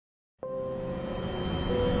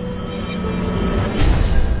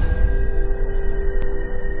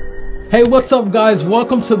Hey, what's up, guys?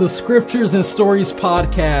 Welcome to the Scriptures and Stories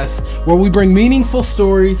podcast, where we bring meaningful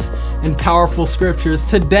stories and powerful scriptures.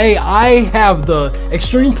 Today, I have the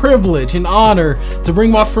extreme privilege and honor to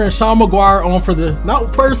bring my friend Shawn McGuire on for the,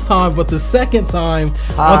 not first time, but the second time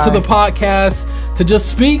onto the podcast to just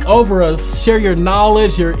speak over us, share your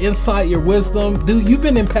knowledge, your insight, your wisdom. Dude, you've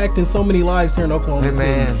been impacting so many lives here in Oklahoma City.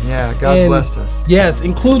 Amen. Yeah, God blessed us. Yes,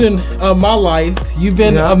 including my life. You've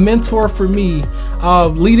been a mentor for me,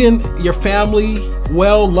 leading your family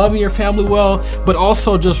well, loving your family well, but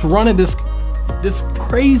also just running this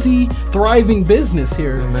crazy, thriving business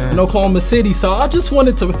here in Oklahoma City. So I just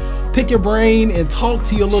wanted to pick your brain and talk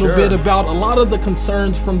to you a little bit about a lot of the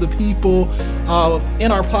concerns from the people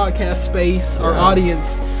in our podcast space, our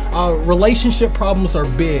audience. Relationship problems are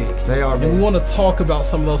big. They are big. And we want to talk about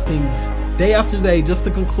some of those things day after day. Just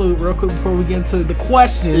to conclude real quick before we get into the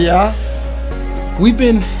questions.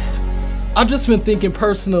 I've just been thinking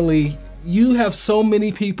personally, you have so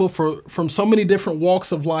many people from so many different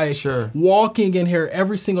walks of life walking in here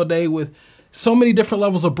every single day with so many different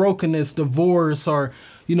levels of brokenness, divorce, or,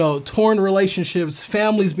 torn relationships,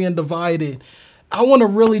 families being divided. I want to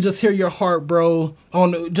really just hear your heart, bro,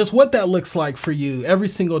 on just what that looks like for you every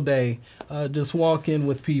single day, just walking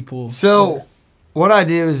with people. So what I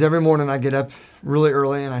do is every morning I get up really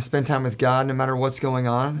early and I spend time with God no matter what's going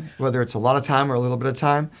on, whether it's a lot of time or a little bit of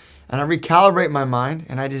time. And I recalibrate my mind,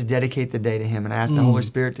 and I just dedicate the day to Him and ask the Holy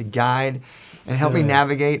Spirit to guide and help me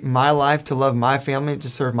navigate my life, to love my family, to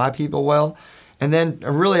serve my people well. And then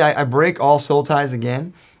really I break all soul ties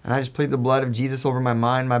again, and I just plead the blood of Jesus over my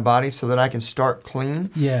mind, my body, so that I can start clean.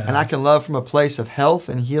 And I can love from a place of health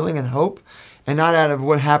and healing and hope, and not out of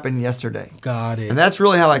what happened yesterday. Got it. And that's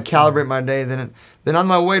really how I calibrate my day. Then on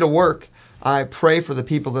my way to work, I pray for the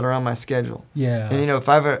people that are on my schedule. And, if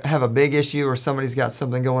I have a big issue or somebody's got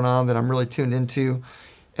something going on that I'm really tuned into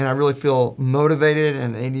and I really feel motivated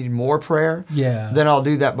and they need more prayer, then I'll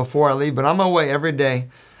do that before I leave. But on my way every day,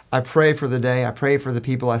 I pray for the day. I pray for the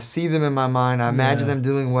people. I see them in my mind. I imagine them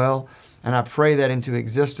doing well, and I pray that into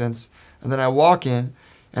existence. And then I walk in,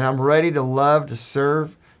 and I'm ready to love, to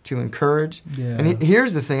serve, to encourage. And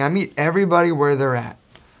here's the thing. I meet everybody where they're at.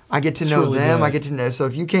 I get to know them. Good. I get to know. So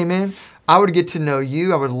if you came in, I would get to know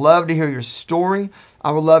you. I would love to hear your story.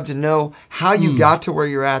 I would love to know how you got to where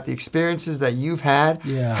you're at, the experiences that you've had,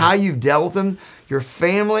 how you've dealt with them, your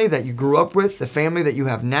family that you grew up with, the family that you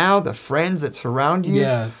have now, the friends that surround you,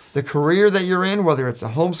 the career that you're in, whether it's a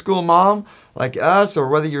homeschool mom like us or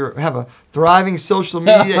whether you have a thriving social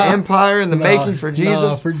media empire in the making for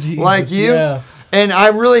Jesus like you. And I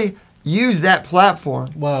really use that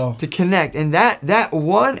platform to connect. And that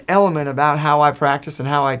one element about how I practice and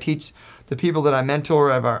how I teach the people that I mentor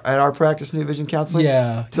at our practice, New Vision Counseling,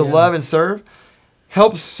 to love and serve,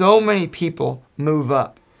 helps so many people move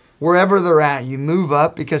up. Wherever they're at, you move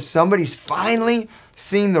up because somebody's finally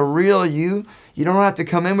seen the real you. You don't have to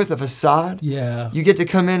come in with a facade. You get to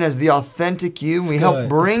come in as the authentic you. And we help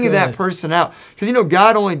bring that person out. Because,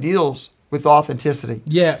 God only deals with authenticity.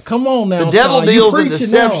 Come on now, the devil deals in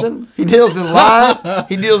deception. He deals in lies.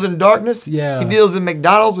 He deals in darkness. He deals in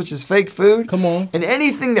McDonald's, which is fake food. Come on. And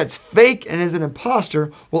anything that's fake and is an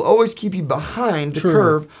imposter will always keep you behind the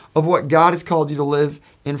curve of what God has called you to live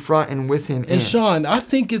in front and with Him in. And Shawn, I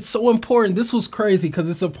think it's so important. This was crazy because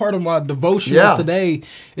it's a part of my devotional today,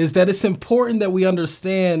 is that it's important that we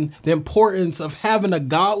understand the importance of having a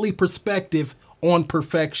godly perspective on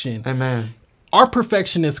perfection. Amen. Our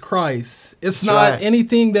perfection is Christ. It's not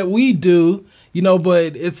anything that we do,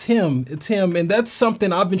 but it's Him. It's Him. And that's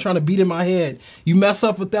something I've been trying to beat in my head. You mess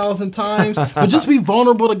up 1,000 times, but just be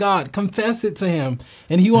vulnerable to God. Confess it to Him.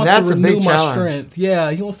 And He wants to renew my strength. He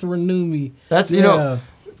wants to renew me. That's,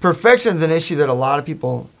 perfection's an issue that a lot of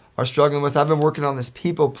people are struggling with. I've been working on this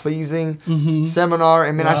people-pleasing seminar.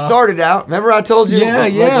 I mean, I started out, remember I told you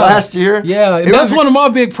last year? And that's one of my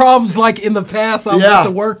big problems, like in the past I went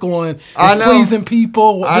to work on, is pleasing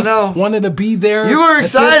people. Just wanted to be there. You were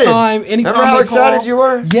excited. Anytime remember how excited you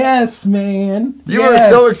were? Yes, man. You were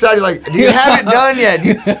so excited. Like, do you have it done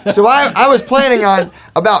yet? So I was planning on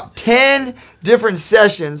about 10 different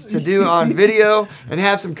sessions to do on video and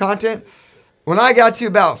have some content. When I got to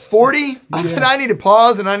about 40, I said I need to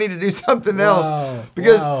pause and I need to do something else.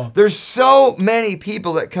 Because there's so many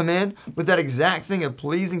people that come in with that exact thing of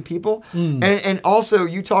pleasing people. And also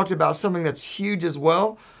you talked about something that's huge as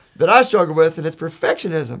well that I struggle with, and it's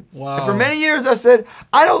perfectionism. And for many years I said,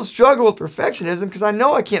 I don't struggle with perfectionism because I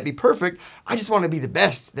know I can't be perfect. I just want to be the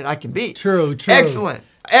best that I can be. True. Excellent.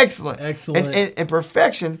 And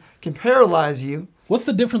perfection can paralyze you What's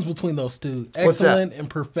the difference between those two? Excellent and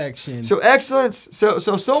perfection. So excellence,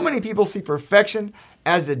 so many people see perfection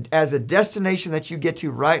as a destination that you get to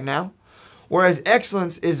right now. Whereas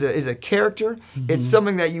excellence is a character. It's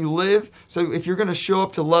something that you live. So if you're going to show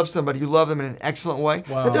up to love somebody, you love them in an excellent way.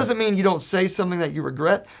 Wow. That doesn't mean you don't say something that you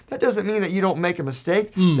regret. That doesn't mean that you don't make a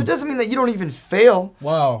mistake. That doesn't mean that you don't even fail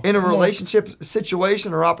in a relationship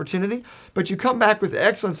situation or opportunity. But you come back with the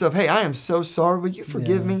excellence of, hey, I am so sorry. Will you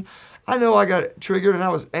forgive me? I know I got triggered and I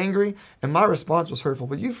was angry and my response was hurtful,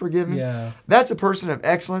 but you forgive me? Yeah. That's a person of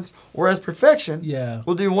excellence. Whereas perfection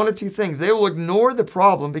will do one of two things. They will ignore the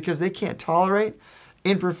problem because they can't tolerate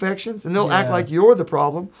imperfections and they'll act like you're the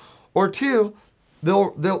problem. Or two,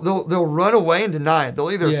 they'll run away and deny it.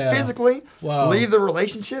 They'll either physically leave the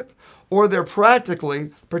relationship or they'll practically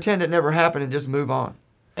pretend it never happened and just move on.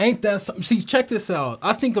 Ain't that something? See, check this out.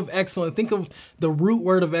 I think of excellent. Think of the root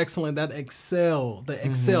word of excellent, that excel, the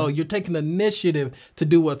excel. You're taking initiative to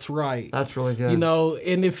do what's right. That's really good. You know,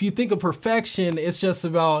 and if you think of perfection, it's just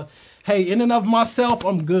about, hey, in and of myself,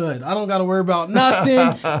 I'm good. I don't got to worry about nothing.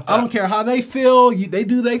 I don't care how they feel. They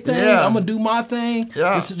do their thing. I'm going to do my thing.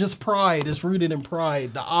 Yeah. It's just pride. It's rooted in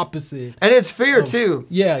pride, the opposite. And it's fear, too.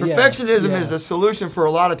 Perfectionism is a solution for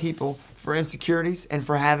a lot of people for insecurities and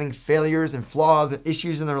for having failures and flaws and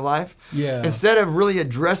issues in their life. Instead of really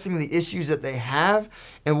addressing the issues that they have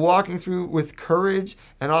and walking through with courage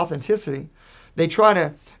and authenticity, they try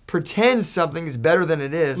to pretend something is better than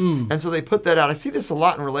it is. And so they put that out. I see this a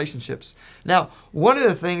lot in relationships. Now, one of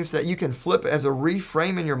the things that you can flip as a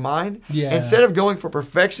reframe in your mind, instead of going for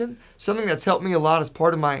perfection, something that's helped me a lot as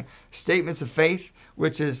part of my statements of faith,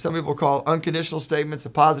 which is some people call unconditional statements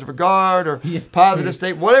of positive regard or positive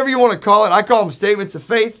statement, whatever you want to call it. I call them statements of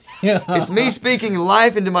faith. It's me speaking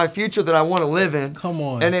life into my future that I want to live in. Come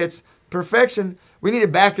on. And it's perfection. We need to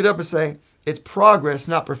back it up and say it's progress,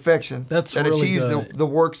 not perfection, that really achieves the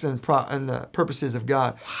works and the purposes of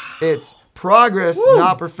God. It's progress,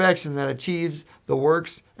 not perfection, that achieves the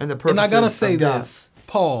works and the purposes of God. And I got to say this,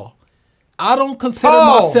 Paul. I don't consider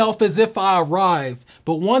myself as if I arrived,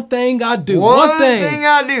 but one thing I do. One thing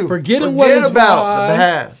I do. Forget what is about the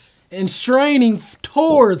past and straining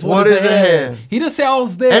towards what is ahead. He didn't say I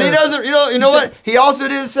was there. And he doesn't, you know what? He also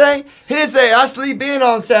didn't say, I sleep in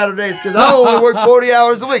on Saturdays because I only work 40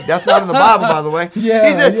 hours a week. That's not in the Bible, by the way. He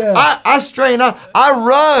said, I strain, I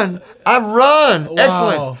run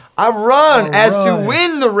excellence. I run as to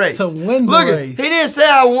win the race. To win the race. He didn't say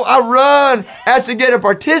I run as to get a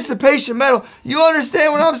participation medal. You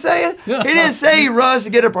understand what I'm saying? He didn't say he runs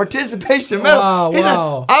to get a participation medal. He said,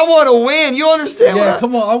 I want to win. You understand?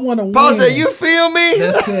 Come on, I want to win. Paul said, you feel me?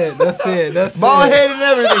 That's it. Bald head and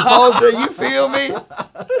everything. Paul said, you feel me?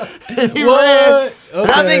 And he ran. Okay.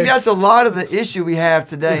 And I think that's a lot of the issue we have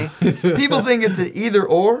today. People think it's an either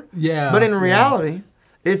or. But in reality,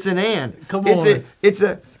 it's an and. Come on.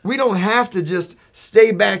 We don't have to just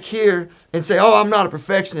stay back here and say, oh, I'm not a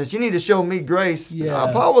perfectionist. You need to show me grace.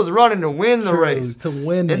 Paul was running to win the race. To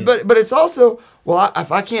win it. But it's also,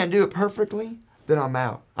 if I can't do it perfectly, then I'm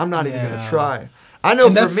out. I'm not even going to try. I know,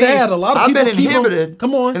 and for me, sad. A lot of I've been inhibited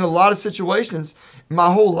in a lot of situations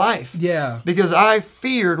my whole life. Because I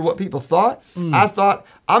feared what people thought. I thought,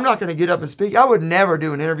 I'm not going to get up and speak. I would never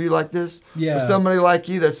do an interview like this with somebody like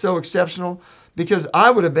you that's so exceptional. Because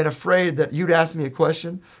I would have been afraid that you'd ask me a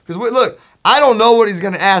question. Because look, I don't know what he's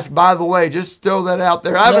going to ask, by the way. Just throw that out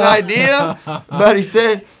there. I have an idea. But he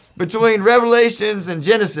said between Revelations and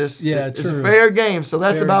Genesis, it's a fair game. So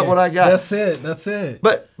that's about what I got. That's it.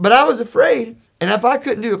 But I was afraid. And if I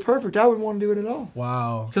couldn't do it perfect, I wouldn't want to do it at all.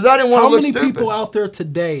 Wow. Because I didn't want to look stupid. How many people out there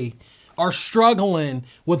today are struggling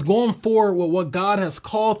with going forward with what God has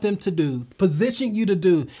called them to do, positioning you to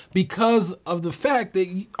do, because of the fact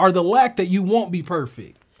that, or the lack that you won't be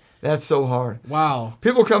perfect? That's so hard. Wow.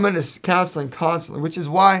 People come into counseling constantly, which is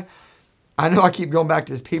why I know I keep going back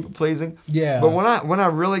to this people pleasing. But when I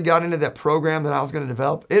really got into that program that I was going to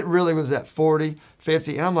develop, it really was at 40,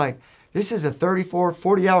 50, and I'm like, this is a 34,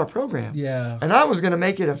 40-hour program. And I was going to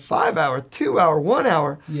make it a 5-hour, 2-hour, 1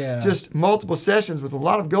 hour, just multiple sessions with a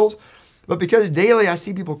lot of goals. But because daily I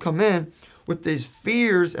see people come in with these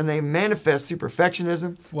fears and they manifest through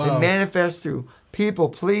perfectionism, they manifest through people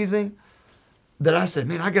pleasing, that I said,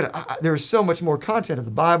 man, there's so much more content of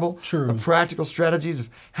the Bible, of practical strategies of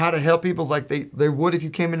how to help people like they would if you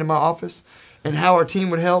came into my office, and how our team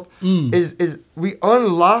would help, is we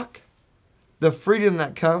unlock the freedom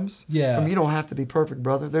that comes from you don't have to be perfect,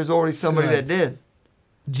 brother. There's already somebody that did.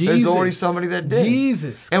 There's already somebody that did.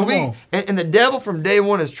 And the devil from day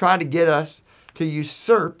one has tried to get us to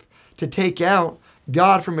usurp, to take out,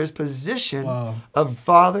 God from his position of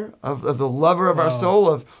Father, of the lover of our soul,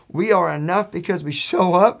 of we are enough because we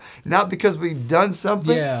show up, not because we've done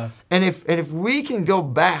something. Yeah. And if we can go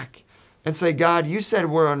back and say, God, you said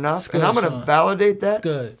we're enough, good, and I'm going to validate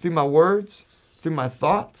that through my words, through my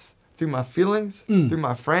thoughts, through my feelings, through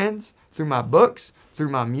my friends, through my books, through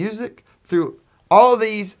my music, through all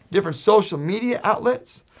these different social media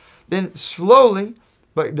outlets, then slowly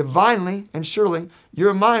but divinely and surely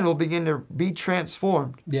your mind will begin to be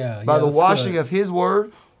transformed by the washing of his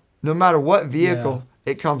word, no matter what vehicle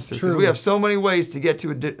it comes through. Because we have so many ways to get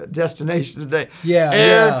to a destination today.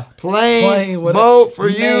 Air, plane, boat for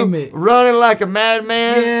you, running like a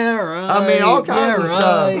madman. I mean, all kinds of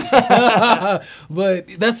stuff. But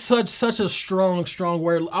that's such a strong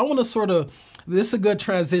word. I want to this is a good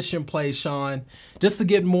transition place, Shawn, just to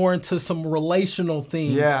get more into some relational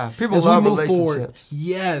things. Yeah, people love relationships. Forward.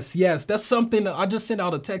 Yes. That's something that I just sent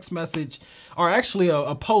out a text message, or actually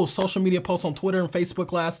a post, social media post on Twitter and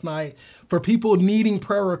Facebook last night for people needing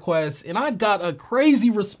prayer requests, and I got a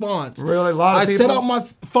crazy response. Really? A lot of people? I set out my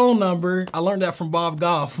phone number. I learned that from Bob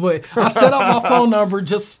Goff, but I set out my phone number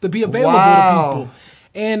just to be available to people.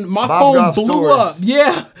 And my phone blew up.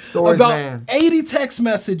 Yeah. About 80 text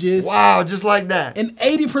messages. Wow, just like that. And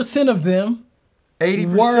 80% of them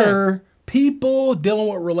were people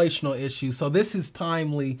dealing with relational issues. So this is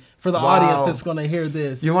timely for the audience that's going to hear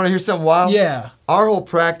this. You want to hear something wild? Yeah. Our whole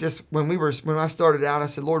practice, when I started out, I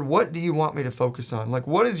said, Lord, what do you want me to focus on? Like,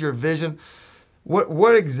 what is your vision?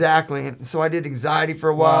 What exactly? And so I did anxiety for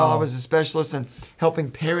a while. I was a specialist in helping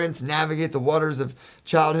parents navigate the waters of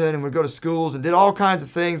childhood, and would go to schools and did all kinds of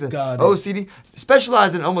things. And OCD,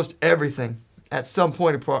 specialized in almost everything at some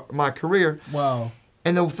point in my career. Wow.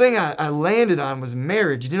 And the thing I landed on was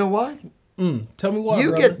marriage. Do you know why? Tell me why,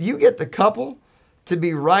 you get the couple to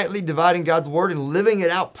be rightly dividing God's word and living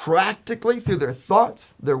it out practically through their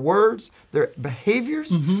thoughts, their words, their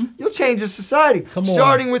behaviors. You'll change the society,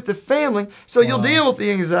 starting with the family. So you'll deal with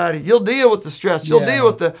the anxiety. You'll deal with the stress. You'll deal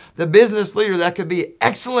with the business leader that could be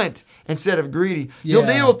excellent instead of greedy. You'll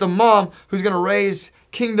deal with the mom who's going to raise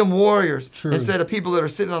kingdom warriors instead of people that are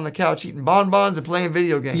sitting on the couch eating bonbons and playing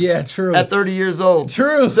video games at 30 years old.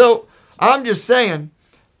 So I'm just saying,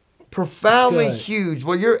 profoundly huge.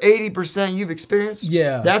 Well, you're 80% you've experienced.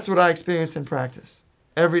 That's what I experience in practice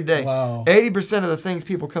every day. 80% of the things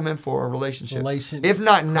people come in for are relationships. If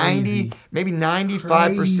not 90, maybe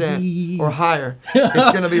 95% or higher,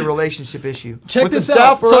 it's going to be a relationship issue. Check with this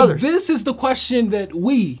out. So others. This is the question that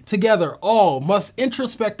we together all must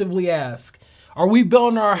introspectively ask. Are we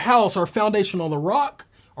building our house, our foundation on the rock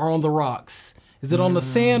or on the rocks? Is it on the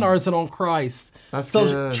sand or is it on Christ? That's so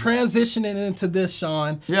good. Transitioning into this,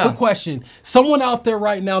 Shawn. Good question. Someone out there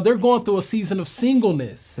right now, they're going through a season of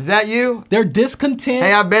singleness. Is that you? They're discontent.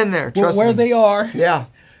 Hey, I've been there. Trust me. Where they are. Yeah.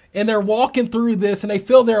 And they're walking through this, and they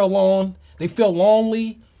feel they're alone. They feel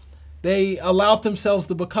lonely. They allowed themselves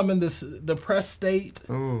to become in this depressed state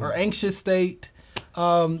or anxious state.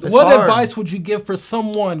 What advice would you give for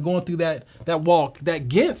someone going through that walk, that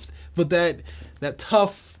gift, but that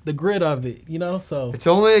tough, the grit of it, you know? So it's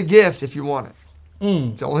only a gift if you want it.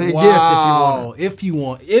 It's only a gift if you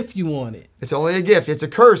want it. If you want it. It's only a gift. It's a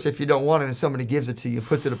curse if you don't want it and somebody gives it to you,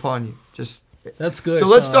 puts it upon you. That's good. So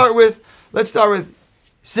let's start with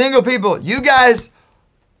single people. You guys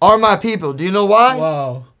are my people. Do you know why?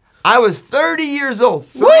 Wow. I was 30 years old.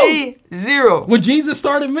 30. When Jesus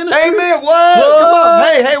started ministry? Amen. What? Come on.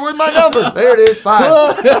 Hey, where's my number? There it is.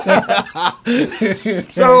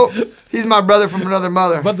 5. So he's my brother from another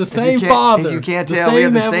mother. But the same father. If you can't tell, we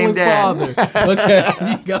have the same dad. Okay.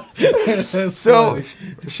 So,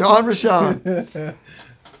 Rashawn.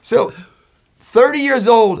 So, 30 years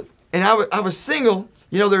old, and I was single.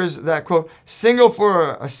 You know, there's that quote, single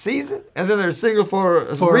for a season, and then there's single for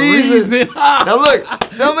a reason. Now look,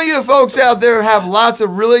 some of you folks out there have lots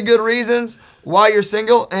of really good reasons why you're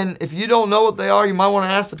single, and if you don't know what they are, you might want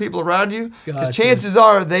to ask the people around you, because chances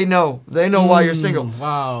are they know why you're single.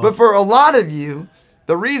 Wow. But for a lot of you,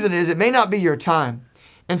 the reason is it may not be your time.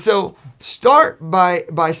 And so start by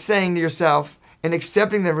saying to yourself, and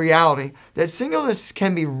accepting the reality that singleness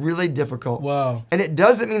can be really difficult. Wow. And it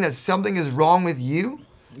doesn't mean that something is wrong with you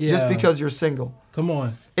just because you're single. Come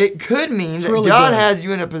on. It could mean that God has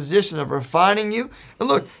you in a position of refining you. And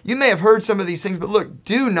look, you may have heard some of these things, but look,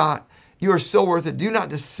 you are so worth it. Do not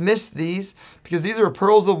dismiss these, because these are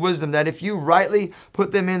pearls of wisdom that if you rightly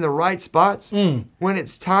put them in the right spots, when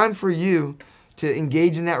it's time for you to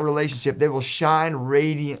engage in that relationship, they will shine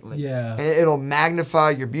radiantly. Yeah. And it'll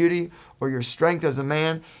magnify your beauty or your strength as a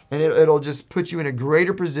man, and it'll just put you in a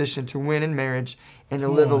greater position to win in marriage and to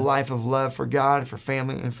live a life of love for God, for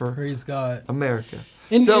family, and for praise God, America.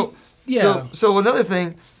 And, so another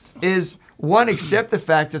thing is, one, accept the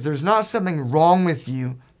fact that there's not something wrong with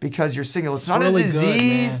you because you're single. It's not really a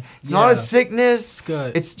disease. It's not a sickness. It's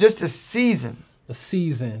good. It's just a season. A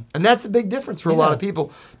season. And that's a big difference for a lot of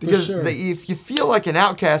people, because if you feel like an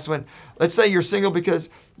outcast when, let's say you're single because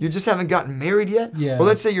you just haven't gotten married yet. Yeah. Or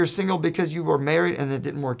let's say you're single because you were married and it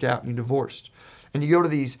didn't work out and you divorced. And you go to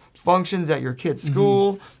these functions at your kid's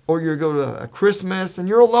school, or you go to a Christmas and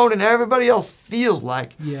you're alone and everybody else feels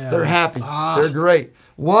like they're happy. They're great.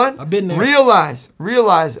 One, I've been there.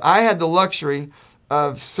 realize I had the luxury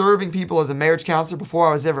of serving people as a marriage counselor before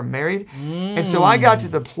I was ever married. And so I got to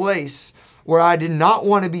the place where I did not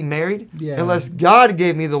want to be married unless God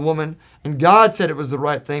gave me the woman and God said it was the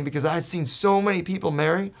right thing, because I had seen so many people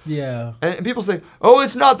marry. Yeah. And people say, oh,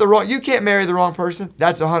 it's not the wrong, you can't marry the wrong person.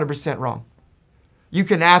 That's 100% wrong. You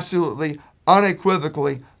can absolutely,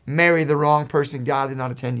 unequivocally marry the wrong person God did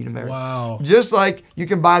not intend you to marry. Wow. Just like you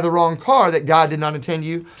can buy the wrong car that God did not intend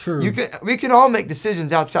you. True. We can all make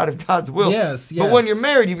decisions outside of God's will. Yes. But when you're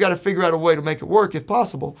married, you've got to figure out a way to make it work if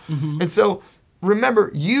possible. And so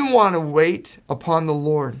remember, you want to wait upon the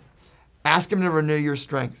Lord. Ask Him to renew your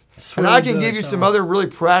strength. And I can give you some other really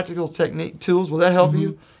practical tools. Will that help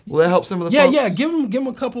you? Will that help some of the folks? Yeah. Give them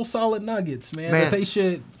a couple solid nuggets, man. That they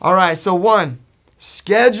should. All right. So one,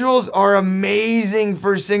 schedules are amazing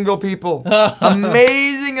for single people.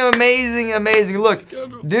 Amazing, amazing, amazing. Look,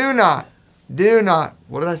 do not.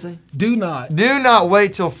 What did I say? Do not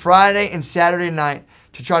wait till Friday and Saturday night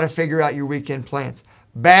to try to figure out your weekend plans.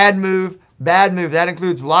 Bad move. That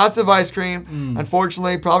includes lots of ice cream.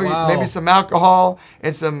 Unfortunately, probably maybe some alcohol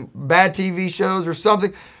and some bad TV shows or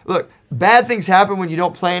something. Look, bad things happen when you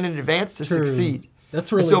don't plan in advance to succeed.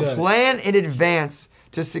 That's really good. So plan in advance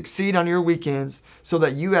to succeed on your weekends so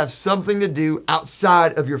that you have something to do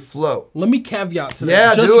outside of your flow. Let me caveat to that.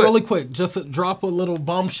 Yeah, just do it. Really quick. Just drop a little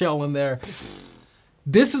bombshell in there.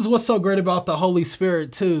 This is what's so great about the Holy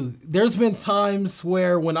Spirit, too. There's been times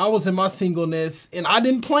where when I was in my singleness and I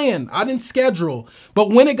didn't plan, I didn't schedule. But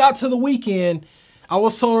when it got to the weekend, I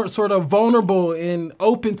was sort of vulnerable and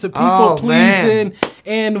open to people pleasing.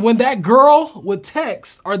 And when that girl would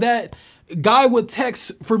text or that guy would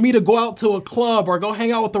text for me to go out to a club or go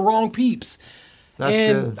hang out with the wrong peeps. That's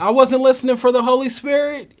good. I wasn't listening for the Holy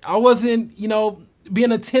Spirit. I wasn't,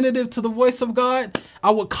 being attentive to the voice of God.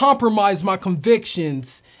 I would compromise my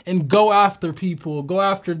convictions and go after people, go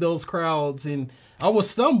after those crowds, and I would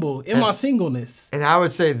stumble in my singleness. And I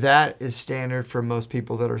would say that is standard for most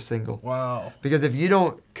people that are single. Wow. Because if you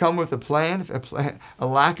don't come with a plan, a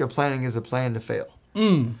lack of planning is a plan to fail.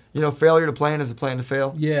 Failure to plan is a plan to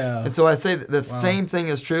fail. Yeah. And so I say that the same thing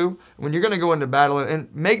is true when you're going to go into battle.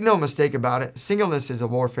 And make no mistake about it, singleness is a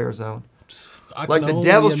warfare zone. Like the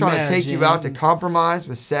devil's trying to take you out to compromise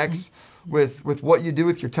with sex, with what you do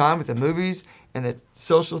with your time, with the movies and the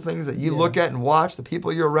social things that you look at and watch, the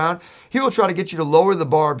people you're around. He will try to get you to lower the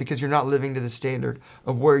bar because you're not living to the standard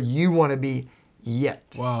of where you want to be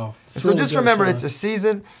yet. Wow. So just remember, it's a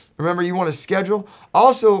season. Remember, you want to schedule.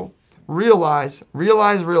 Also, realize,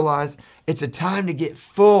 it's a time to get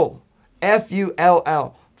full.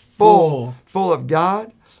 F-U-L-L. Full of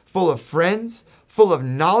God, full of friends, full of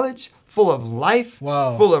knowledge, full of life,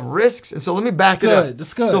 full of risks. And so let me back it up.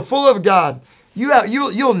 That's good. So full of God.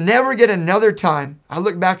 You'll never get another time. I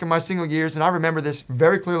look back at my single years and I remember this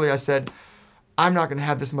very clearly. I said, I'm not going to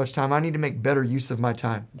have this much time. I need to make better use of my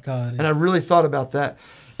time. Got it. And I really thought about that.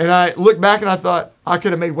 And I look back and I thought, I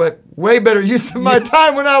could have made way better use of my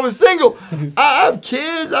time when I was single. I have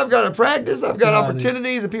kids. I've got to practice. I've got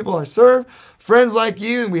opportunities, the people I serve, friends like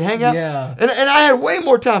you, and we hang out. Yeah. And I had way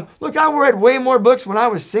more time. Look, I read way more books when I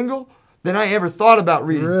was single than I ever thought about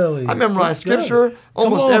reading. Really? I memorized scripture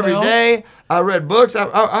almost every day. I read books.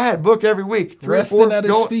 I had a book every week. Resting at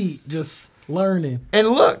his feet, just learning. And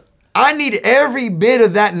look, I need every bit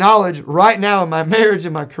of that knowledge right now in my marriage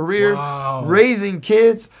and my career, raising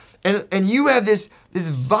kids. And you have this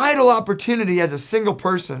vital opportunity as a single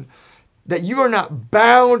person that you are not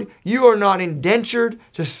bound, you are not indentured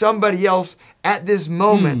to somebody else at this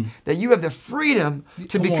moment, that you have the freedom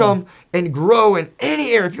to become and grow in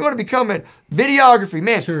any area. If you want to become a videography,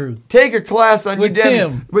 man, take a class on with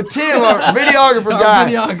Tim, our videographer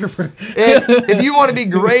guy. And if you want to be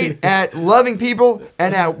great at loving people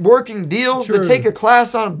and at working deals, to take a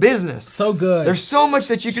class on business. So good. There's so much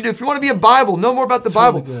that you can do. If you want to be a Bible, know more about the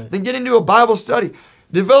Bible, then get into a Bible study.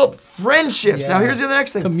 Develop friendships. Now, here's the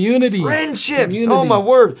next thing. Community. Friendships. Community. Oh, my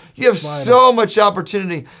word. You have so much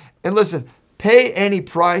opportunity. And listen, pay any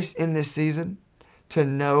price in this season to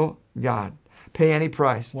know God. Pay any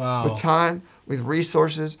price. Wow. With time, with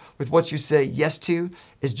resources, with what you say yes to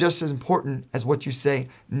is just as important as what you say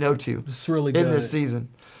no to. It's really good. In this season.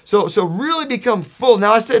 So really become full.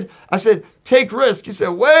 Now I said, take risk. You said,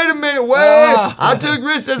 wait a minute, I took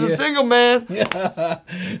risks as a single man.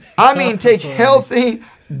 I mean, take healthy,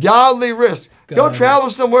 godly risks. Go travel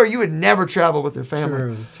somewhere you would never travel with your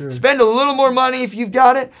family. True. Spend a little more money if you've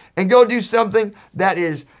got it, and go do something that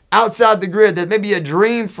is outside the grid, that may be a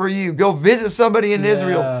dream for you. Go visit somebody in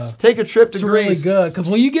Israel. Take a trip to Greece. It's really good, because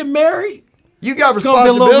when you get married, you got it's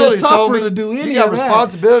responsibilities, gonna be a little bit tougher homie. to do any You got of that.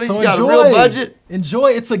 responsibilities. So you got a real budget.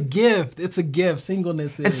 Enjoy. It's a gift. It's a gift.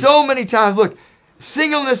 Singleness is. And so many times, look,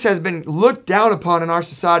 singleness has been looked down upon in our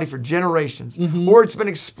society for generations, or it's been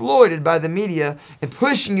exploited by the media and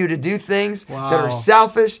pushing you to do things that are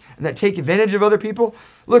selfish and that take advantage of other people.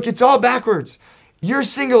 Look, it's all backwards. Your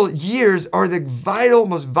single years are the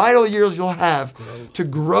most vital years you'll have to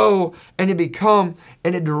grow and to become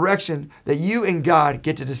in a direction that you and God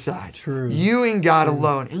get to decide. True. You and God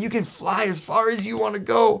alone. And you can fly as far as you want to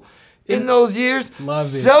go in those years. Love it.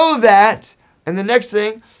 So that, and the next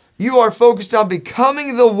thing, you are focused on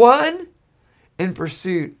becoming the one in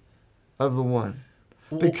pursuit of the one.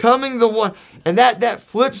 Becoming the one. And that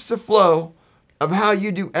flips the flow of how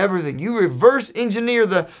you do everything. You reverse engineer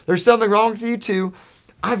there's something wrong with you too.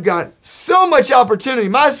 I've got so much opportunity.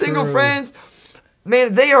 My single friends,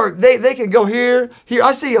 man, they can go here.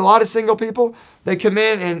 I see a lot of single people. They come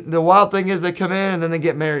in, and the wild thing is they come in and then they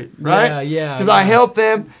get married, right? Yeah. Because I help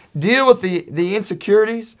them deal with the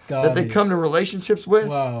insecurities that they come to relationships with.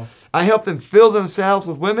 Wow. I help them fill themselves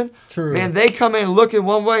with women. True. Man, they come in looking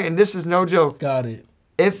one way, and this is no joke. Got it.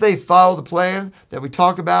 If they follow the plan that we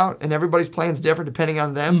talk about, and everybody's plan is different depending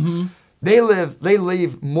on them, they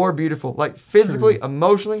leave more beautiful, like physically,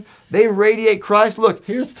 emotionally. They radiate Christ. Look,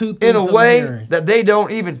 here's two things in a way that they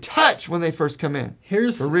don't even touch when they first come in.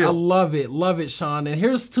 For real. I love it, Shawn. And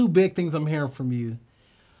here's two big things I'm hearing from you.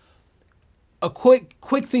 A quick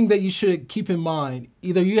thing that you should keep in mind: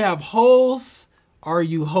 either you have holes or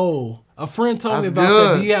you whole. A friend told me about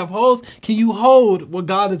that. Do you have holes? Can you hold what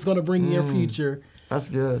God is going to bring in your future? That's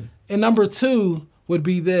good. And number two would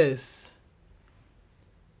be this.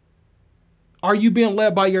 Are you being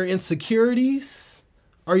led by your insecurities?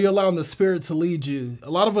 Or are you allowing the Spirit to lead you? A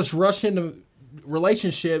lot of us rush into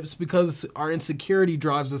relationships because our insecurity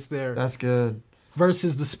drives us there. That's good.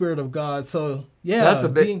 Versus the Spirit of God. So, yeah.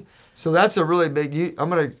 That's a really big... I'm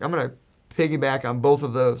gonna piggyback on both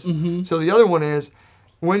of those. So the other one is,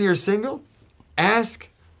 when you're single, ask...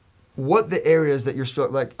 what the areas that you're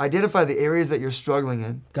struggling, like identify the areas that you're struggling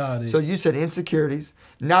in. Got it. So you said insecurities,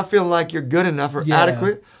 not feeling like you're good enough or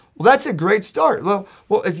adequate. Well, that's a great start. Well,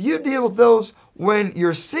 if you deal with those when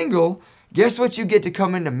you're single, guess what you get to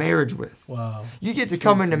come into marriage with? Wow. You get to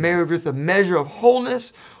come into marriage with a measure of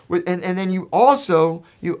wholeness, and then you also,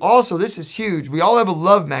 this is huge. We all have a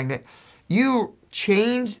love magnet. You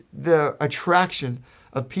change the attraction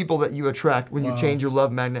of people that you attract when you change your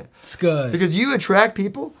love magnet. It's good. Because you attract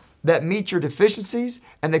people that meet your deficiencies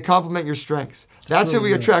and they complement your strengths. That's who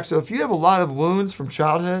we attract. So if you have a lot of wounds from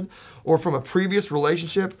childhood or from a previous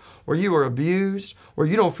relationship where you were abused, or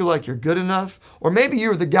you don't feel like you're good enough, or maybe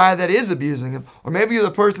you're the guy that is abusing them, or maybe you're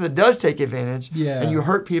the person that does take advantage and you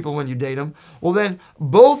hurt people when you date them, well then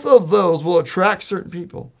both of those will attract certain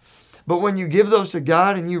people. But when you give those to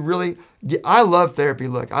God and you really I love therapy.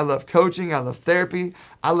 Look, I love coaching. I love therapy.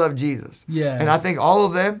 I love Jesus. Yeah. And I think all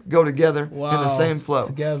of them go together in the same flow.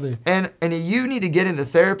 Together. And you need to get into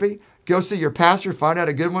therapy. Go see your pastor. Find out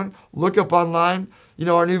a good one. Look up online.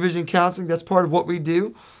 Our New Vision Counseling, that's part of what we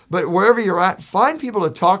do. But wherever you're at, find people to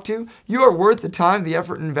talk to. You are worth the time, the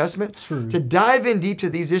effort, and investment to dive in deep to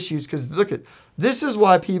these issues. Because look, this is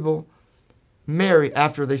why people marry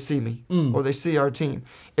after they see me or they see our team,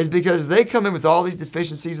 is because they come in with all these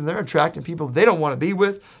deficiencies and they're attracting people they don't want to be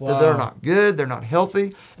with, that they're not good, they're not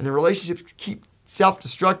healthy, and the relationships keep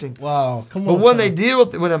self-destructing. Wow, come on. But when they deal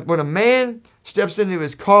with when a man steps into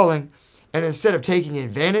his calling, and instead of taking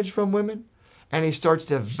advantage from women, and he starts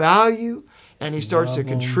to value, and he starts to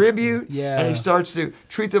contribute, and he starts to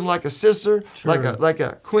treat them like a sister, like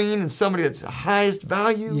a queen, and somebody that's the highest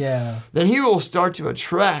value, then he will start to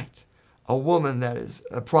attract a woman that is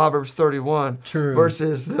a Proverbs 31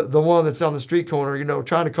 versus the one that's on the street corner,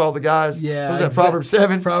 trying to call the guys. Yeah, was that Proverbs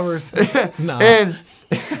 7? Proverbs. No. and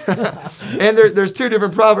there's two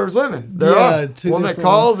different Proverbs women. There are one that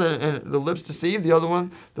calls and the lips deceive, the other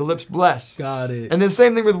one the lips bless. Got it. And then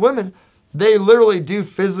same thing with women. they literally do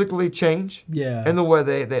physically change. Yeah. In the way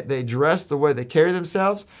they dress, the way they carry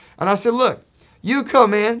themselves. And I said, look, you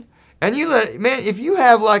come in and you if you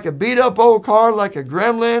have like a beat up old car like a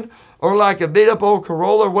Gremlin or like a beat up old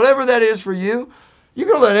Corolla, whatever that is for you, you're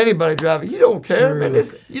going to let anybody drive it. You don't care, man.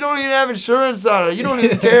 You don't even have insurance on it. You don't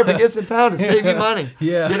even care if it gets impounded. Save you money.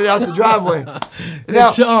 Yeah. Get it out the driveway.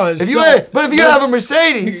 Now, Shawn, if you have a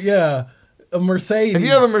Mercedes. Yeah. A Mercedes. If you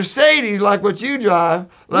have a Mercedes like what you drive,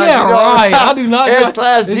 like right. I do not.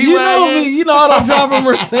 S-Class G-Wagon. You know me. You know I don't drive a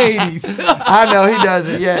Mercedes. I know he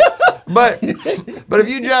doesn't yet. But if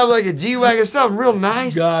you drive like a G-Wagon, something real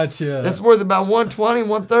nice. Gotcha. That's worth about $120,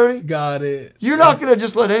 $130. Got it. You're not going to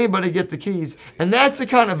just let anybody get the keys. And that's the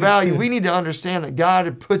kind of value we need to understand that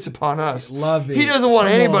God puts upon us. Love it. He doesn't want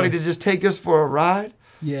anybody to just take us for a ride.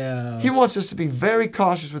 Yeah. He wants us to be very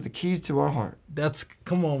cautious with the keys to our heart.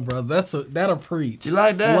 Come on, brother. That'll preach. You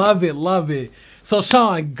like that? Love it. So,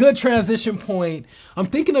 Shawn, good transition point. I'm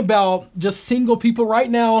thinking about just single people right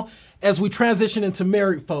now as we transition into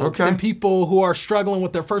married folks and people who are struggling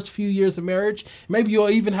with their first few years of marriage. Maybe you'll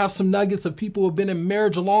even have some nuggets of people who have been in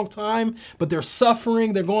marriage a long time, but they're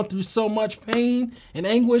suffering. They're going through so much pain and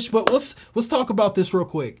anguish. But let's talk about this real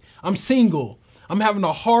quick. I'm single. I'm having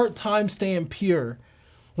a hard time staying pure.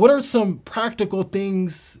 What are some practical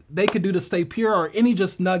things they could do to stay pure, or any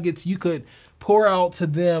just nuggets you could pour out to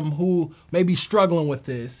them who may be struggling with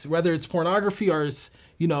this, whether it's pornography or it's,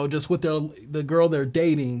 just with the girl they're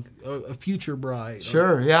dating, a future bride?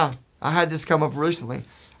 Sure, yeah. I had this come up recently.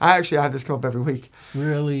 I have this come up every week.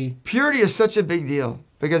 Really? Purity is such a big deal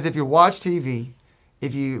because if you watch TV,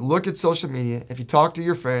 if you look at social media, if you talk to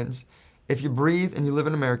your friends, if you breathe and you live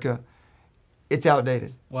in America, it's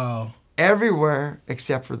outdated. Wow. Everywhere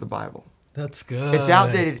except for the Bible. That's good. It's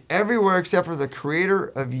outdated everywhere except for the creator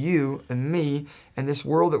of you and me and this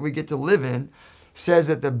world that we get to live in says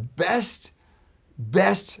that the best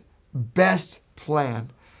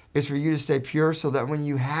plan is for you to stay pure so that when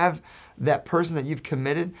you have that person that you've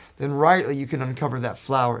committed, then rightly you can uncover that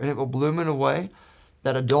flower and it will bloom in a way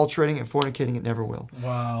that adulterating and fornicating it never will.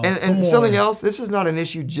 Wow. And something else, this is not an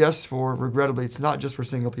issue just for, regrettably, it's not just for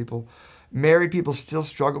single people. Married people still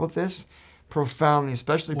struggle with this profoundly,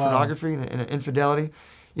 especially pornography and infidelity.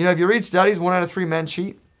 If you read studies, 1 out of 3 men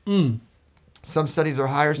cheat. Some studies are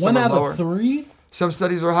higher, some are lower. 1 out of 3? Some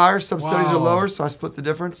studies are higher, some studies are lower, so I split the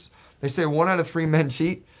difference. They say 1 out of 3 men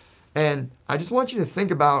cheat. And I just want you to think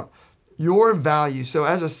about your value. So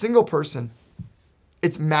as a single person,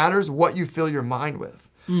 it matters what you fill your mind with.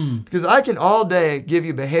 Because I can all day give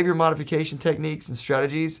you behavior modification techniques and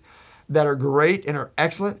strategies that are great and are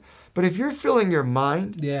excellent. But if you're filling your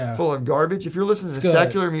mind full of garbage, if you're listening to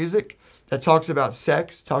secular music that talks about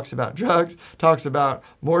sex, talks about drugs, talks about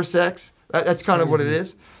more sex, that's kind of what it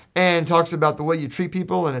is, and talks about the way you treat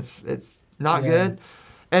people and it's not good.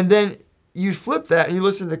 And then you flip that and you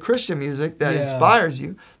listen to Christian music that inspires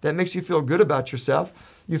you, that makes you feel good about yourself.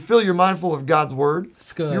 You fill your mind full of God's word.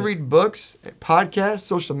 It's good. You read books, podcasts,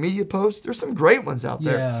 social media posts. There's some great ones out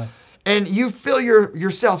there. Yeah. And you fill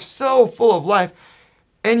yourself so full of life.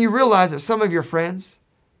 And you realize that some of your friends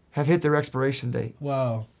have hit their expiration date.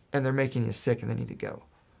 Wow. And they're making you sick and they need to go.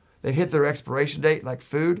 They've hit their expiration date, like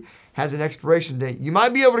food has an expiration date. You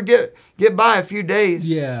might be able to get by a few days.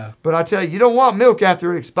 Yeah. But I tell you, you don't want milk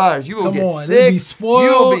after it expires. You will get sick. It'll be spoiled.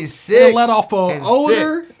 You will be sick. It'll let off an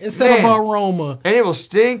odor instead of an aroma. And it will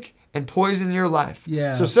stink and poison your life.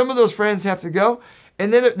 Yeah. So some of those friends have to go.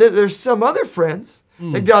 And then there's some other friends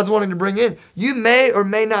that God's wanting to bring in. You may or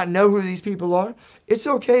may not know who these people are. It's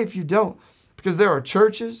okay if you don't, because there are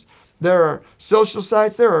churches, there are social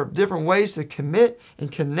sites, there are different ways to commit and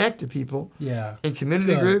connect to people in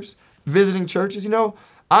community groups, visiting churches.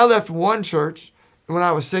 I left one church when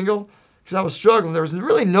I was single because I was struggling. There was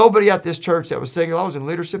really nobody at this church that was single. I was in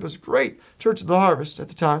leadership. It was great. Church of the Harvest at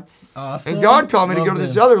the time. Awesome. And God called me to go to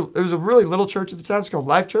this other, it was a really little church at the time. It's called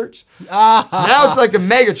Life Church. Now it's like a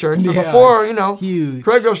mega church. But before, huge.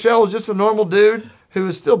 Craig Rochelle was just a normal dude who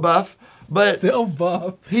was still buff. But still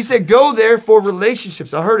buff. He said, go there for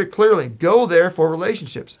relationships. I heard it clearly. Go there for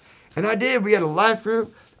relationships. And I did. We had a life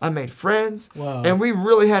group. I made friends. Wow. And we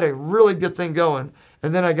really had a really good thing going.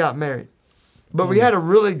 And then I got married. But we had a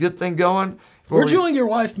really good thing going. Where'd you and your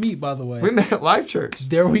wife meet, by the way? We met at Life Church.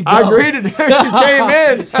 There we go. I greeted her. She came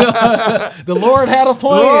in. The Lord had a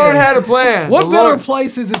plan. The Lord had a plan. What better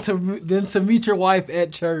place is it than to meet your wife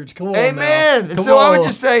at church? Come on, Amen. And so I would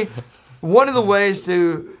just say, one of the ways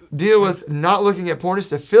to deal with not looking at porn is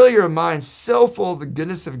to fill your mind so full of the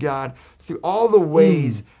goodness of God through all the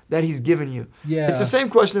ways that He's given you. Yeah. It's the same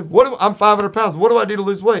question of, I'm 500 pounds. What do I do to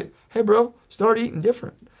lose weight? Hey, bro, start eating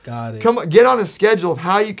different. Got it. Come on, get on a schedule of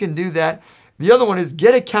how you can do that. The other one is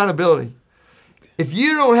get accountability. If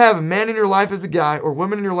you don't have a man in your life as a guy or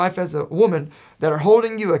women in your life as a woman that are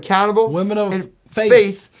holding you accountable, women of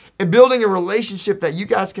faith and building a relationship that you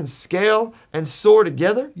guys can scale and soar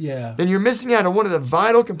together, then you're missing out on one of the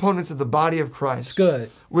vital components of the body of Christ. It's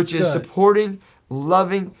good. Which is supporting,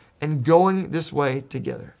 loving, and going this way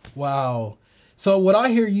together. Wow. So what I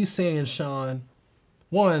hear you saying, Shawn,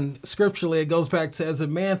 one, scripturally, it goes back to, as a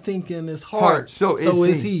man think in his heart, so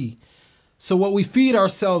is he. So what we feed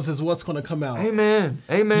ourselves is what's going to come out. Amen.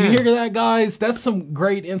 Amen. You hear that, guys? That's some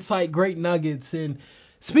great insight, great nuggets. And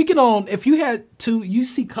speaking on, if you had to, you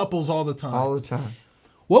see couples all the time. All the time.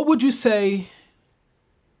 What would you say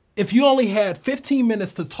if you only had 15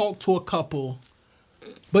 minutes to talk to a couple,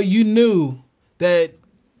 but you knew that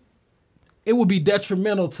it would be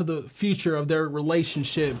detrimental to the future of their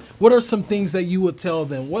relationship? What are some things that you would tell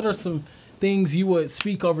them? What are some things you would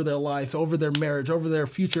speak over their life, over their marriage, over their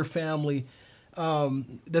future family,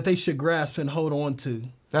 that they should grasp and hold on to?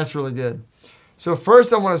 That's really good. So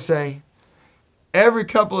first I want to say, every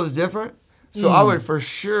couple is different. So I would for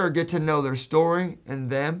sure get to know their story and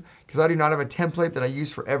them, because I do not have a template that I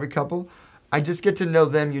use for every couple. I just get to know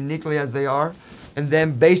them uniquely as they are. And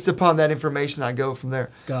then based upon that information, I go from there.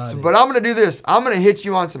 Got it. But I'm going to do this. I'm going to hit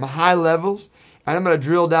you on some high levels, and I'm going to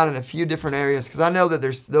drill down in a few different areas, because I know that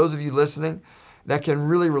there's those of you listening that can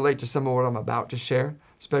really relate to some of what I'm about to share,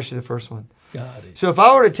 especially the first one. Got it. So if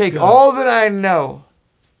I were to take all that I know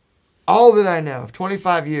of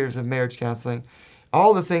 25 years of marriage counseling,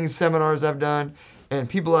 all the things, seminars I've done, and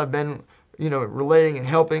people I've been, relating and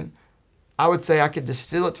helping, I would say I could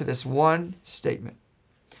distill it to this one statement.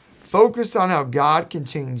 Focus on how God can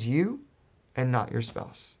change you and not your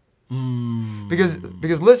spouse.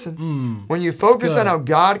 Because listen, when you focus on how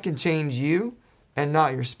God can change you and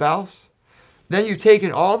not your spouse, then you've taken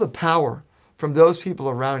all the power from those people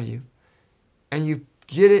around you and you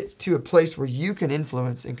get it to a place where you can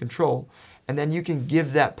influence and control, and then you can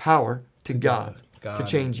give that power to God to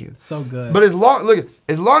change you. So good. But as long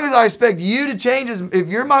as I expect you to change, if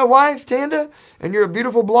you're my wife, Tanda, and you're a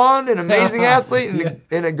beautiful blonde and amazing athlete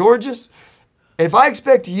and a gorgeous, if I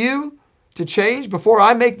expect you to change before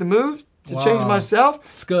I make the move to change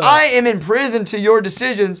myself, I am in prison to your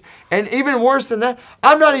decisions. And even worse than that,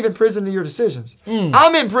 I'm not even prison to your decisions.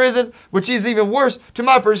 I'm in prison, which is even worse, to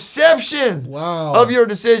my perception of your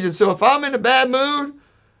decisions. So if I'm in a bad mood,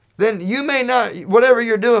 then you may not, whatever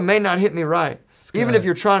you're doing may not hit me right. Even if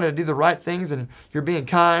you're trying to do the right things and you're being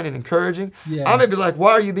kind and encouraging, I may be like,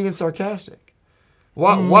 why are you being sarcastic?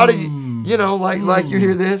 Why do you, like you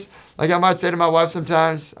hear this? Like I might say to my wife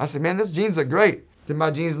sometimes, I say, man, those jeans look great. Did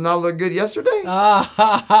my jeans not look good yesterday?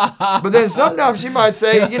 But then sometimes she might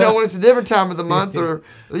say, when it's a different time of the month or,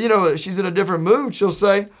 she's in a different mood, she'll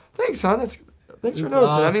say, thanks, hon. Thanks for noticing.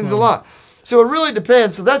 Awesome. That means a lot. So it really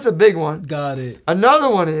depends. So that's a big one. Got it. Another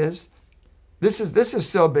one is, this is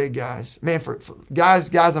so big, guys. Man, for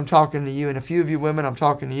guys, I'm talking to you, and a few of you women, I'm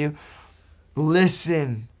talking to you.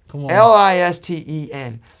 Listen. Come on.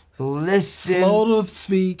 Listen. Listen. Slow to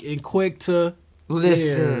speak and quick to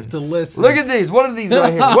listen. To listen. Look at these. What are these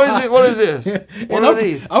right here? What is this? What are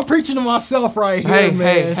these? I'm preaching to myself right here,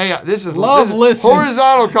 man. Hey, this is listen.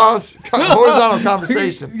 Horizontal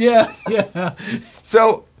conversation. Yeah.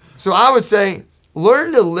 So I would say,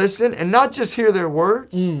 learn to listen and not just hear their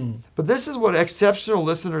words, but this is what exceptional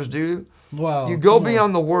listeners do. Wow. You go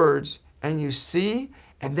beyond the words and you see,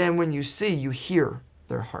 and then when you see, you hear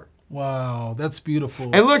their heart. Wow, that's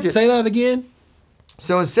beautiful. And say that again.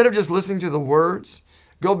 So instead of just listening to the words,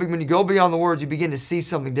 when you go beyond the words, you begin to see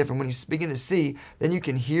something different. When you begin to see, then you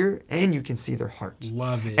can hear and you can see their heart.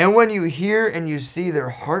 Love it. And when you hear and you see their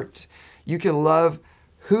heart, you can love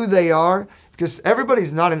who they are, because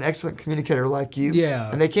everybody's not an excellent communicator like you.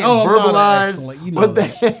 Yeah. And they can't verbalize what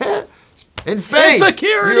they in faith.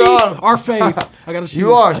 Insecurity. Our faith. I gotta choose.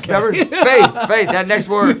 You are. Okay. Faith. That next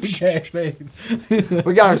word. Okay, faith.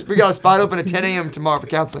 we got a spot open at 10 a.m. tomorrow for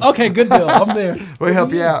counseling. Okay, good deal. I'm there. We'll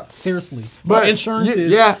help you out. Seriously. But insurance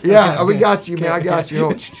is. Yeah. We got you, man. I got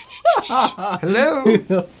you. Hello.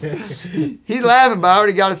 He's laughing, but I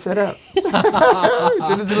already got it set up. As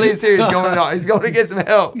soon as he leaves here, he's going to get some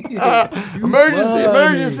help.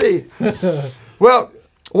 Emergency. Well,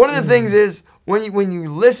 one of the things is when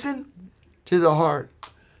you listen to the heart,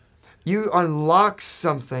 you unlock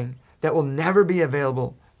something that will never be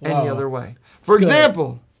available any other way. For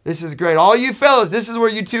example, this is great. All you fellas, this is where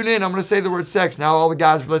you tune in. I'm going to say the word sex. Now all the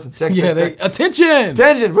guys are listening. Sex. Attention.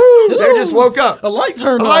 Woo. They just woke up. A light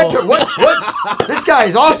turned on. What? This guy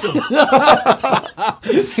is awesome.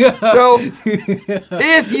 So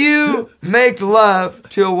if you make love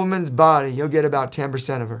to a woman's body, you'll get about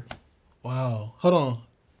 10% of her. Wow. Hold on.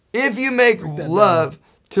 If you make love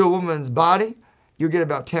to a woman's body, you'll get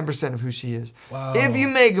about 10% of who she is. Wow. If you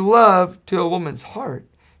make love to a woman's heart,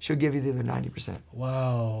 she'll give you the other 90%.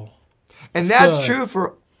 Wow. And that's true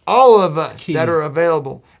for all of us that are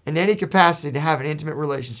available in any capacity to have an intimate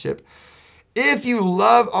relationship. If you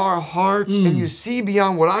love our hearts and you see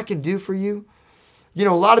beyond what I can do for you, you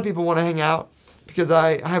know, a lot of people want to hang out because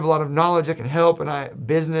I have a lot of knowledge I can help, and I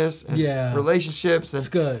business and relationships. And, that's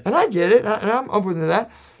good. And I get it, and I'm open to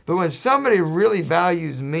that. But when somebody really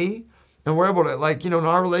values me, and we're able to, like, you know, in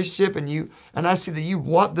our relationship, and I see that you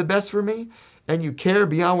want the best for me, and you care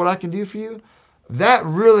beyond what I can do for you, that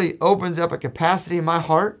really opens up a capacity in my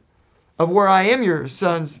heart of where I am your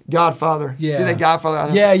son's godfather. Yeah. See that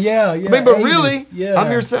godfather? Yeah. I mean, but really,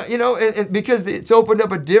 I'm your son, you know, and because it's opened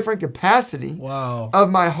up a different capacity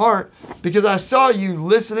of my heart, because I saw you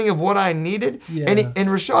listening of what I needed. Yeah. And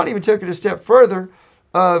Rashawn even took it a step further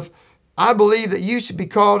of, I believe that you should be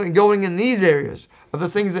called and going in these areas of the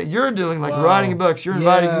things that you're doing, like writing books, you're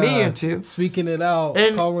inviting me into. Speaking it out,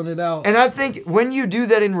 calling it out. And I think when you do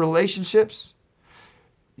that in relationships,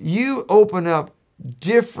 you open up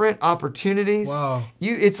different opportunities. Wow.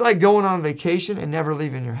 It's like going on vacation and never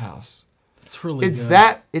leaving your house. It's really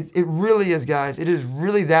good. It really is, guys. It is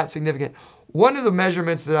really that significant. One of the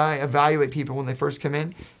measurements that I evaluate people when they first come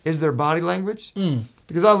in is their body language.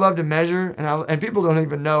 Because I love to measure, and people don't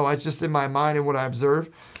even know, it's just in my mind and what I observe,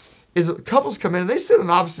 is couples come in and they sit on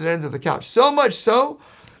opposite ends of the couch. So much so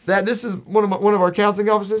that this is one of our counseling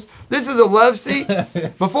offices. This is a love seat.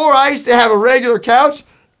 Before, I used to have a regular couch,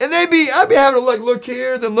 and I'd be having to look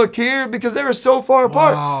here, then look here, because they were so far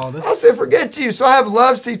apart. Wow, I said, forget you. So I have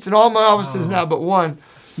love seats in all my offices now but one.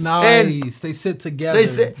 Nice. And they sit together.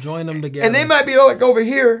 Join them together. And they might be like over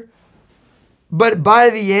here, but by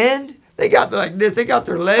the end, they got like this. They got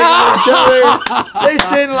their legs on each other. They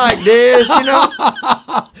sitting like this, you know.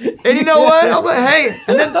 And you know what? I'm like, hey.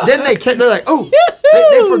 And then they're like, oh,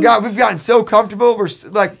 they forgot. We've gotten so comfortable. We're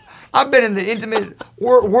like, I've been in the intimate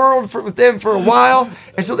world with them for a while,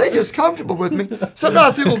 and so they're just comfortable with me.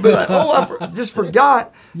 Sometimes people will be like, oh, I just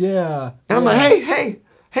forgot. Yeah. And I'm like, hey,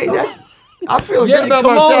 I'm feeling good about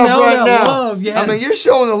myself right now. Love, yes. I mean, you're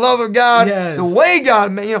showing the love of God, yes. the way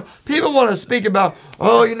God made. You know, people want to speak about,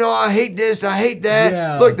 oh, you know, I hate this, I hate that.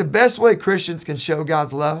 Yeah. Look, the best way Christians can show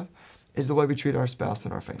God's love is the way we treat our spouse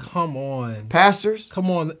and our family. Come on. Pastors. Come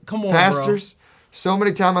on, pastors. Bro. So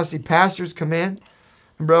many times I see pastors come in,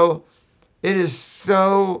 and bro, it is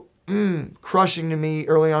so crushing to me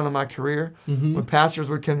early on in my career when pastors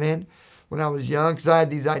would come in when I was young, because I had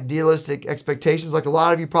these idealistic expectations, like a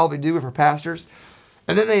lot of you probably do for pastors.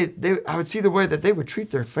 And then I would see the way that they would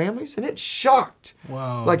treat their families, and it shocked.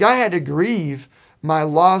 Wow. Like I had to grieve my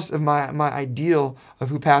loss of my ideal of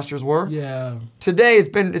who pastors were. Yeah. Today it's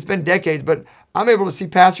been decades, but I'm able to see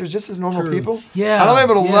pastors just as normal people. Yeah. And I'm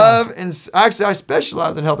able to love, and actually I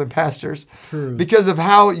specialize in helping pastors because of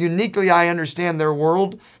how uniquely I understand their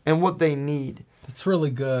world and what they need. It's really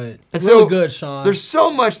good. It's really good, Shawn. There's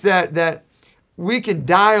so much that we can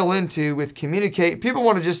dial into with communicate. People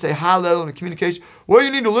want to just say high level in communication. Well,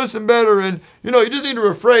 you need to listen better, and you just need to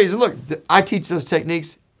rephrase. And look, I teach those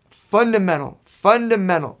techniques. Fundamental.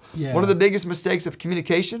 Yeah. One of the biggest mistakes of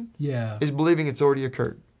communication is believing it's already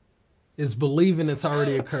occurred. Is believing it's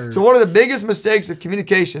already occurred. So one of the biggest mistakes of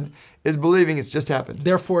communication is believing it's just happened.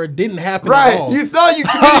 Therefore, it didn't happen at all. Right. You thought you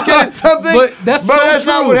communicated something, but that's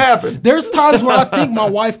not what happened. There's times where I think my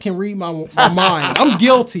wife can read my mind. I'm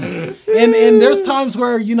guilty. And there's times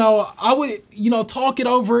where, I would, talk it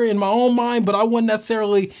over in my own mind, but I wouldn't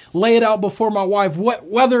necessarily lay it out before my wife.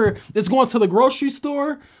 Whether it's going to the grocery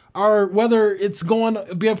store or whether it's going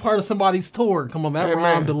to be a part of somebody's tour. Come on, that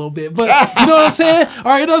rhymed a little bit. But you know what I'm saying? All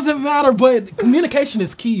right, it doesn't matter, but communication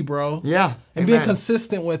is key, bro. Yeah. And being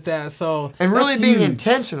consistent with that. And really being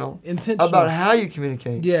intentional about how you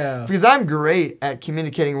communicate. Yeah. Because I'm great at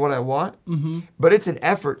communicating what I want, but it's an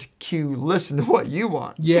effort to listen to what you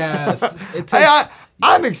want. Yes. It takes...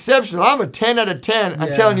 I'm exceptional. I'm a 10 out of 10.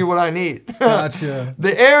 I'm telling you what I need. Gotcha.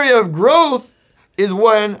 The area of growth is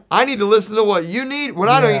when I need to listen to what you need when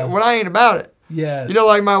I ain't about it. Yes.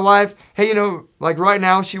 Like my wife, hey, like right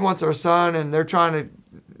now she wants our son and they're trying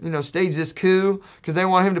to, stage this coup because they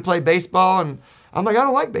want him to play baseball. And I'm like, I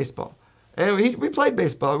don't like baseball. And we played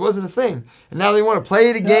baseball. It wasn't a thing. And now they want to play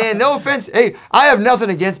it again. No offense. Hey, I have nothing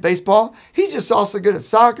against baseball. He's just also good at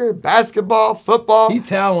soccer, basketball, football. He's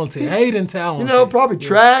talented. Hayden talented. You know, probably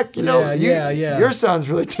track. You know, your son's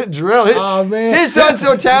really drill. Oh, man. His son's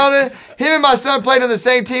so talented. Him and my son played on the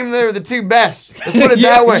same team. They were the two best. Let's put it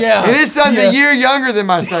that way. And his son's a year younger than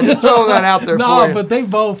my son. Just throwing that out there for you. But they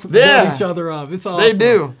both build each other up. It's awesome. They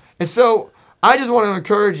do. And so I just want to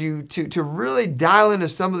encourage you to really dial into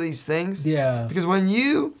some of these things. Yeah. Because when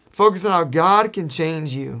you focus on how God can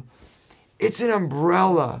change you, it's an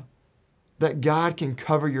umbrella that God can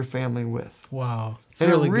cover your family with. Wow. It's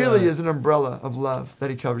and really it really good. is an umbrella of love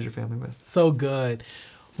that he covers your family with. So good.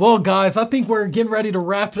 Well, guys, I think we're getting ready to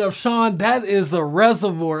wrap it up. Shawn, that is a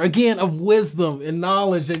reservoir, again, of wisdom and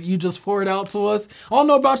knowledge that you just poured out to us. I don't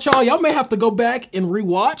know about y'all. Y'all may have to go back and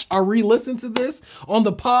rewatch or re-listen to this on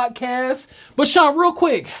the podcast. But, Shawn, real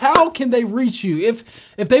quick, how can they reach you?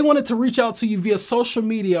 If they wanted to reach out to you via social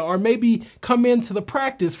media or maybe come into the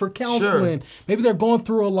practice for counseling, maybe they're going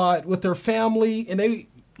through a lot with their family and they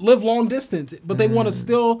live long distance, but they want to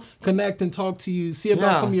still connect and talk to you, see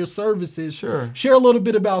about some of your services. Sure. Share a little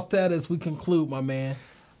bit about that as we conclude, my man.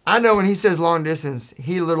 I know when he says long distance,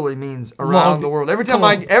 he literally means around the world. Every time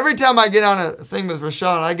I get on a thing with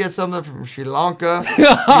Rashawn, I get something from Sri Lanka,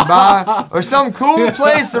 Dubai, or some cool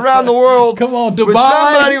place around the world. Come on, Dubai. With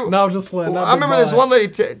somebody, no, just playing. I remember this one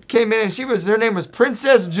lady came in and her name was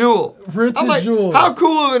Princess Jewel. Princess Jewel. How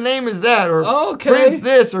cool of a name is that? Or Prince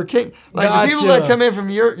this or King. Like the people that come in from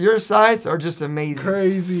your sites are just amazing.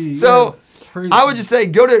 Crazy. So. Crazy. I would just say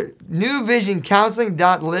go to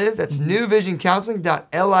newvisioncounseling.live. That's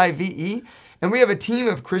newvisioncounseling.live. And we have a team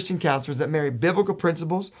of Christian counselors that marry biblical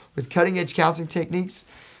principles with cutting-edge counseling techniques.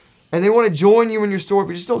 And they want to join you in your story,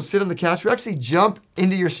 but just don't sit on the couch. We actually jump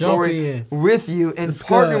into your story with you and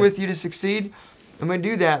partner with you to succeed. And we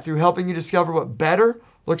do that through helping you discover what better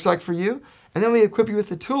looks like for you. And then we equip you with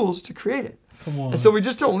the tools to create it. Come on. And so we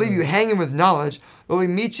just don't leave you hanging with knowledge, but we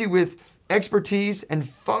meet you with expertise and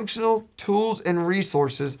functional tools and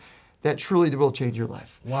resources that truly will change your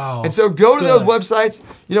life. Wow. And so go to those websites.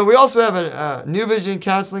 You know, we also have a New Vision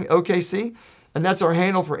Counseling OKC, and that's our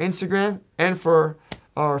handle for Instagram and for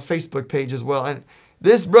our Facebook page as well. And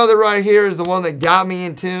this brother right here is the one that got me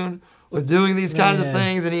in tune with doing these kinds of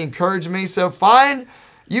things, and he encouraged me. So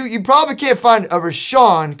you probably can't find a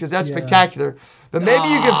Rashawn because that's spectacular, but maybe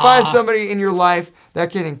you can find somebody in your life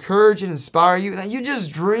that can encourage and inspire you, that you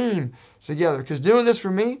just dream together. Because doing this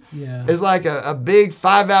for me is like a big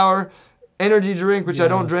 5-hour energy drink, which I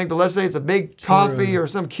don't drink, but let's say it's a big coffee or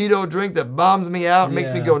some keto drink that bombs me out and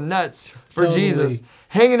makes me go nuts for Jesus.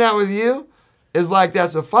 Hanging out with you is like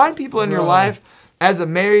that. So find people in your life as a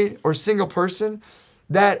married or single person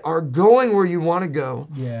that are going where you want to go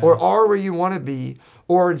or are where you want to be,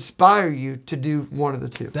 or inspire you to do one of the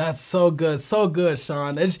two. That's so good,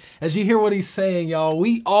 Shawn. As you hear what he's saying, y'all,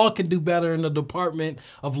 we all can do better in the department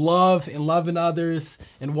of love and loving others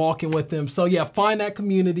and walking with them. So yeah, find that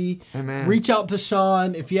community. Amen. Reach out to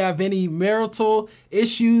Shawn if you have any marital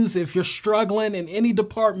issues, if you're struggling in any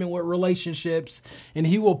department with relationships, and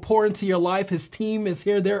he will pour into your life. His team is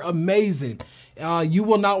here. They're amazing. You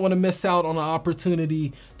will not want to miss out on an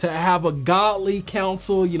opportunity to have a godly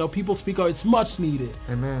counsel. You know, people speak, it's much needed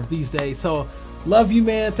these days. So, love you,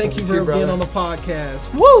 man. Thank you for being on the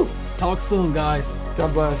podcast. Woo! Talk soon, guys.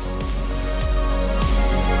 God bless.